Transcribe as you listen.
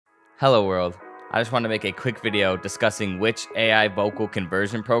Hello world. I just want to make a quick video discussing which AI vocal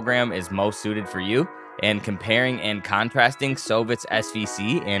conversion program is most suited for you and comparing and contrasting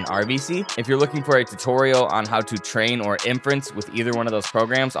So-Vits-SVC and RVC. If you're looking for a tutorial on how to train or inference with either one of those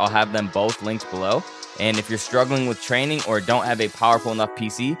programs, I'll have them both linked below. And if you're struggling with training or don't have a powerful enough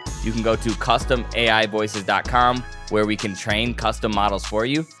PC, you can go to customaivoices.com where we can train custom models for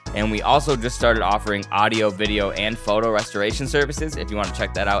you. And we also just started offering audio, video, and photo restoration services if you want to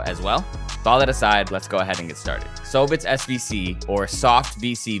check that out as well. With all that aside, let's go ahead and get started. So-Vits-SVC, or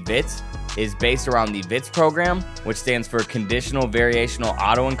Soft-VC Vits, is based around the VITS program, which stands for Conditional Variational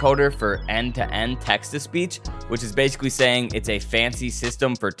Autoencoder for End-to-End Text-to-Speech, which is basically saying it's a fancy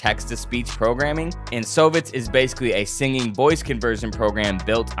system for text-to-speech programming. And So-Vits is basically a singing voice conversion program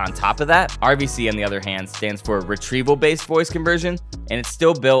built on top of that. RVC, on the other hand, stands for Retrieval-Based Voice Conversion, and it's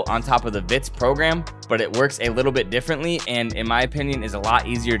still built on top of the VITS program, but it works a little bit differently and, in my opinion, is a lot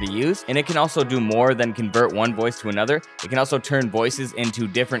easier to use. And it can also do more than convert one voice to another. It can also turn voices into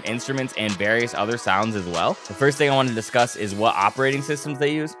different instruments and various other sounds as well. The first thing I want to discuss is what operating systems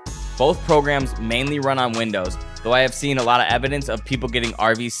they use. Both programs mainly run on Windows, though I have seen a lot of evidence of people getting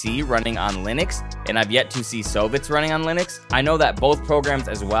RVC running on Linux, and I've yet to see So-Vits running on Linux. I know that both programs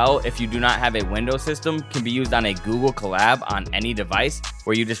as well, if you do not have a Windows system, can be used on a Google Collab on any device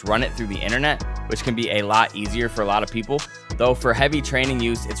where you just run it through the internet, which can be a lot easier for a lot of people. Though for heavy training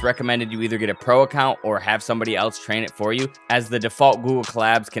use, it's recommended you either get a pro account or have somebody else train it for you, as the default Google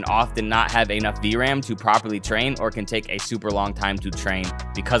Collabs can often not have enough VRAM to properly train or can take a super long time to train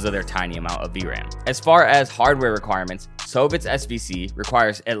because of their tiny amount of VRAM. As far as hardware requirements, So-Vits-SVC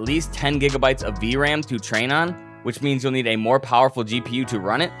requires at least 10 gigabytes of VRAM to train on, which means you'll need a more powerful GPU to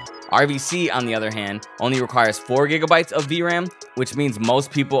run it. RVC, on the other hand, only requires 4 gigabytes of VRAM, which means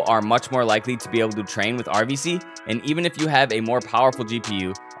most people are much more likely to be able to train with RVC. And even if you have a more powerful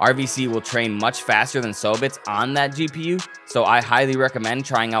GPU, RVC will train much faster than So-Vits on that GPU, so I highly recommend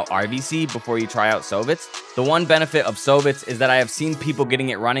trying out RVC before you try out So-Vits. The one benefit of So-Vits is that I have seen people getting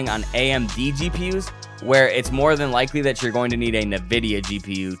it running on AMD GPUs, where it's more than likely that you're going to need a NVIDIA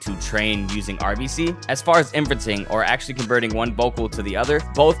GPU to train using RVC. As far as inferencing, or actually converting one vocal to the other,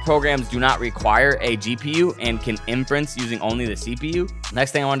 both programs do not require a GPU and can inference using only the CPU.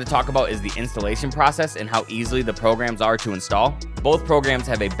 Next thing I wanted to talk about is the installation process and how easily the programs are to install. Both programs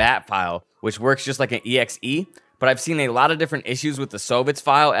have a BAT file, which works just like an EXE, but I've seen a lot of different issues with the So-Vits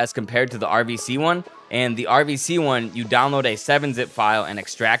file as compared to the RVC one. And the RVC one, you download a 7-zip file and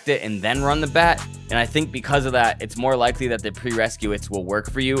extract it and then run the BAT. And I think because of that, it's more likely that the prerequisites will work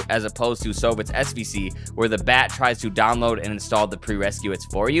for you as opposed to So-Vits-SVC, where the BAT tries to download and install the prerequisites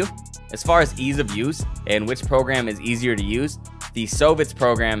for you. As far as ease of use and which program is easier to use, the So-Vits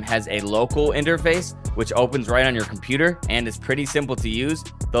program has a local interface which opens right on your computer and is pretty simple to use,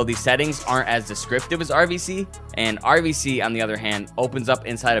 though the settings aren't as descriptive as RVC. And RVC, on the other hand, opens up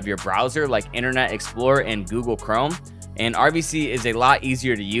inside of your browser like Internet Explorer and Google Chrome. And RVC is a lot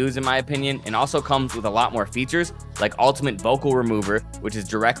easier to use in my opinion, and also comes with a lot more features like Ultimate Vocal Remover, which is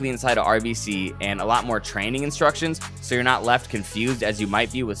directly inside of RVC, and a lot more training instructions, so you're not left confused as you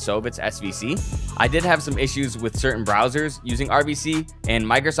might be with So-Vits-SVC. I did have some issues with certain browsers using RVC, and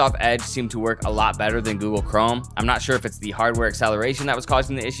Microsoft Edge seemed to work a lot better than Google Chrome. I'm not sure if it's the hardware acceleration that was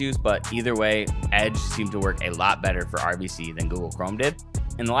causing the issues, but either way, Edge seemed to work a lot better for RVC than Google Chrome did.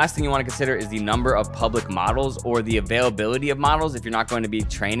 And the last thing you want to consider is the number of public models or the availability of models if you're not going to be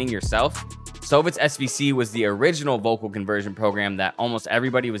training yourself. So-Vits-SVC was the original vocal conversion program that almost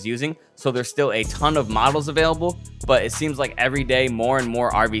everybody was using, so there's still a ton of models available, but it seems like every day more and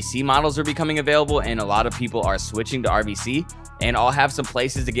more RVC models are becoming available and a lot of people are switching to RVC. And I'll have some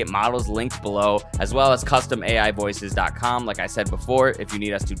places to get models linked below, as well as customaivoices.com, like I said before, if you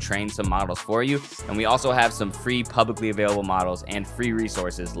need us to train some models for you. And we also have some free publicly available models and free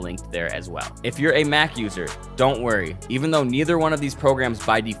resources linked there as well. If you're a Mac user, don't worry. Even though neither one of these programs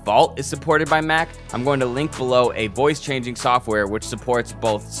by default is supported by Mac, I'm going to link below a voice changing software which supports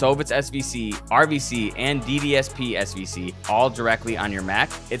both So-Vits-SVC, RVC, and DDSP-SVC, all directly on your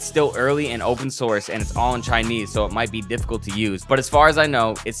Mac. It's still early and open source, and it's all in Chinese, so it might be difficult to use. But as far as I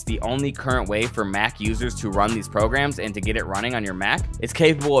know, it's the only current way for Mac users to run these programs and to get it running on your Mac. It's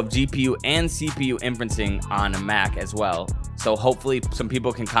capable of GPU and CPU inferencing on a Mac as well. So hopefully some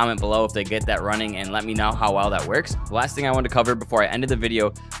people can comment below if they get that running and let me know how well that works. The last thing I wanted to cover before I ended the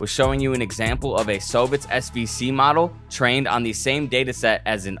video was showing you an example of a So-Vits-SVC model trained on the same dataset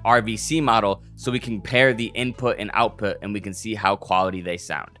as an RVC model, so we can compare the input and output and we can see how quality they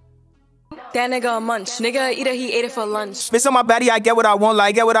sound. That nigga a munch. Nigga either he ate it for lunch. Spits on my body, I get what I want,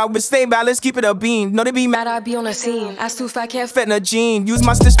 like get what I would stay balanced, keep it a beam. No, they be mad, I be on the scene. Ass too fat, can't fit in a jean. Use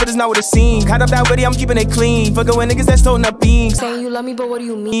my stitch, but it's not what it seems. Cut up that witty, I'm keeping it clean. Fuckin' with niggas that's toting up beans. Saying you love me, but what do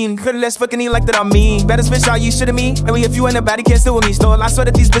you mean? Could've less fucking eat like that I mean. Better bitch, how you shitting me? Maybe if you ain't a baddie, can't still with me. Still, I swear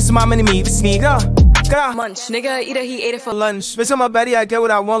that these bitches my enemy. This is me, munch. Nigga either he ate it for lunch. Spits on my body, I get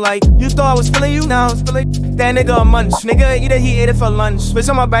what I want, like you thought I was feeling you, now I was feeling that nigga a munch. Nigga either he ate it for lunch. Spits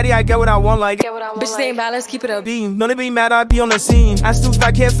on my body, I get what I want, like bitch stay in balance, keep it a beam. No, they be mad, I be on the scene. Ass too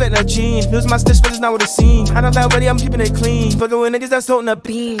fat, can't fit in a jean. Lose my stitch, but it's not what it seems. I know that ready, I'm keeping it clean. Fuckin' with niggas that's toting up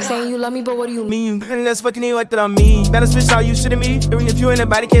beam. Saying you love me, but what do you mean? And that's fucking ain't like that I mean. Better bitch, how you shitting me? Even if you ain't a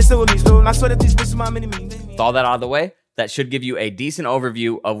body, can't still with me. So I swear that these bitches my enemy. With all that out of the way, that should give you a decent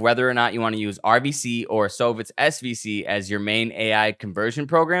overview of whether or not you want to use RVC or So-Vits-SVC as your main AI conversion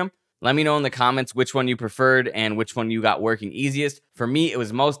program. Let me know in the comments which one you preferred and which one you got working easiest. For me, it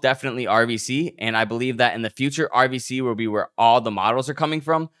was most definitely RVC, and I believe that in the future, RVC will be where all the models are coming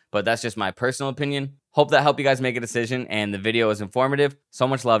from, but that's just my personal opinion. Hope that helped you guys make a decision, and the video was informative. So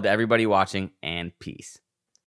much love to everybody watching, and peace.